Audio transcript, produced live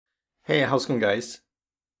Hey, how's it going, guys?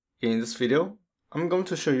 In this video, I'm going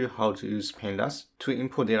to show you how to use Pandas to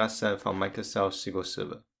import dataset from Microsoft SQL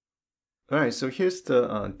Server. Alright, so here's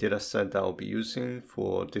the dataset that I'll be using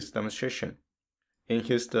for this demonstration. And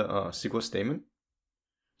here's the SQL statement.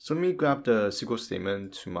 So let me grab the SQL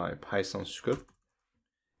statement to my Python script.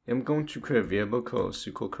 I'm going to create a variable called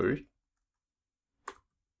SQL query.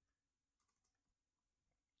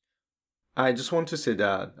 I just want to say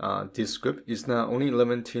that this script is not only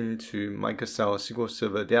limited to Microsoft SQL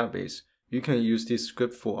Server database. You can use this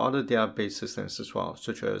script for other database systems as well,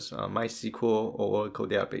 such as MySQL or Oracle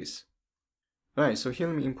database. Alright, so here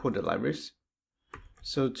let me import the libraries.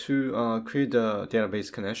 So to create the database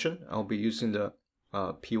connection, I'll be using the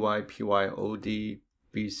pyodbc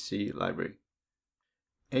library.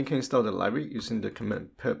 And you can install the library using the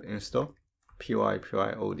command pip install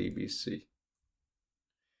pyodbc.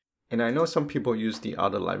 And I know some people use the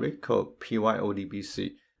other library called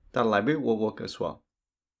pyodbc. That library will work as well.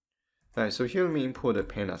 Alright, so here let me import the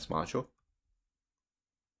Pandas module.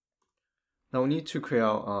 Now we need to create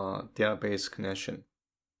our database connection.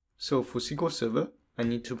 So for SQL Server, I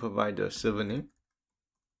need to provide the server name.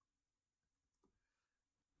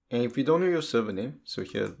 And if you don't know your server name, so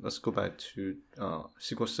here let's go back to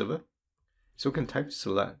SQL Server. So you can type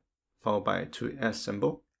select followed by =s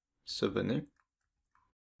symbol server name.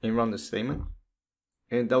 And run the statement,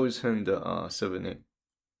 and that will return the server name.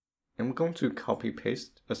 And we're going to copy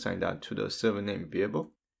paste, assign that to the server name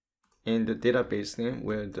variable, and the database name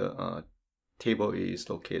where the table is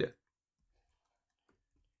located.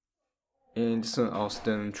 And this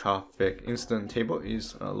outstanding traffic incident table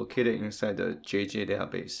is located inside the JJ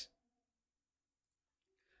database.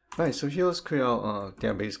 Alright, so here let's create our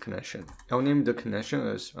database connection. I'll name the connection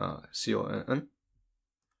as CONN.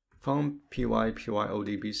 From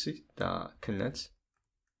pyodbc.connect.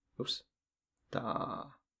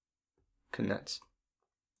 Connect.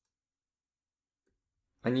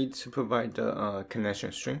 I need to provide the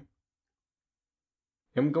connection string.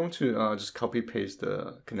 I'm going to just copy paste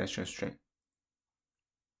the connection string.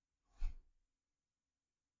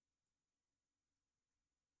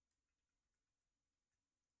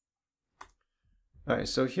 Alright,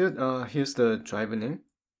 so here's the driver name.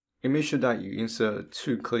 And make sure that you insert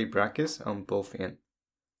 2 curly brackets on both ends.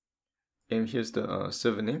 And here's the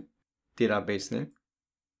server name, database name.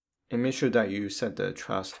 And make sure that you set the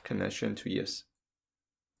trust connection to yes.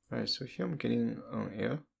 Alright, so here I'm getting an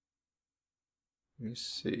error. Let me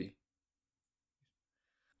see.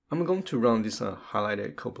 I'm going to run this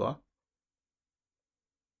highlighted code block.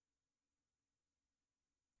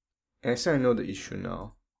 And I say I know the issue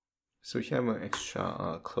now. So here I have an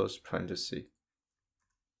extra close parenthesis.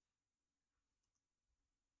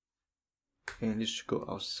 And this should go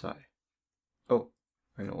outside. Oh,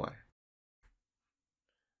 I know why.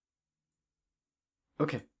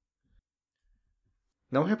 Okay.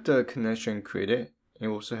 Now we have the connection created,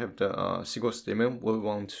 and we also have the SQL statement where we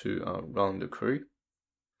want to run the query.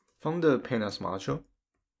 From the Pandas module,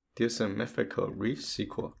 there's a method called read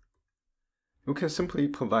SQL. We can simply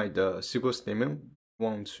provide the SQL statement we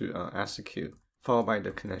want to execute, followed by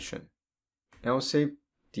the connection. And I'll save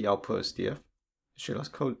the output as df. Actually, let's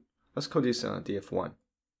call this df1.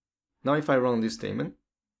 Now if I run this statement,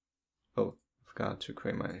 oh, I forgot to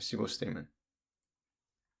create my SQL statement.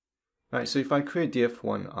 Alright, so if I create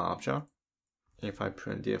df1 object, and if I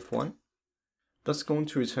print df1, that's going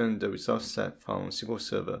to return the result set from SQL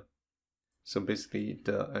Server. So basically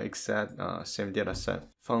the exact same data set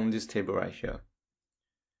from this table right here.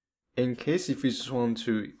 In case if you just want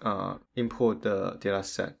to import the data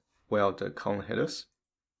set without the column headers,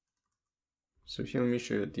 so here let me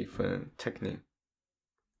show you a different technique.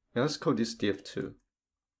 Now let's call this df2.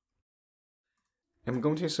 I'm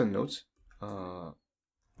going to insert notes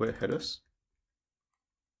with headers,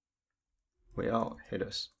 without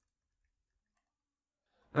headers.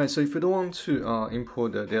 Alright, so if you don't want to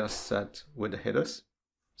import the data set with the headers,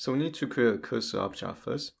 so we need to create a cursor object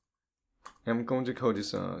first. I'm going to call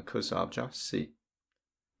this cursor object C.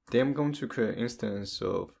 Then I'm going to create an instance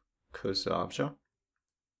of cursor object.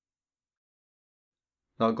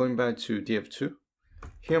 Now going back to df2,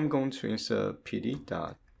 here I'm going to insert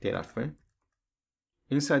pd.dataframe.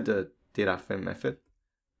 Inside the DataFrame method,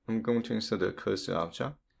 I'm going to insert the cursor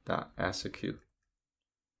object.execute.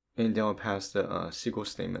 And then I'll pass the SQL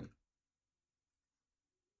statement.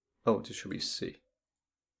 Oh, this should be C.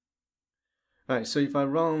 Alright, so if I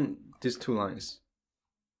run these 2 lines,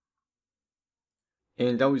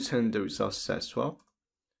 and that will return the result set as well,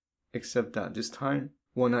 except that this time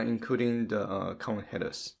we're not including the column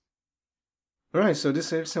headers. Alright, so this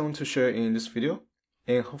is everything I want to share in this video,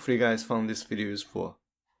 and hopefully you guys found this video useful.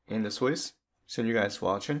 in the Swiss. Thank you guys for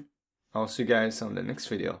watching. I'll see you guys on the next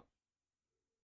video.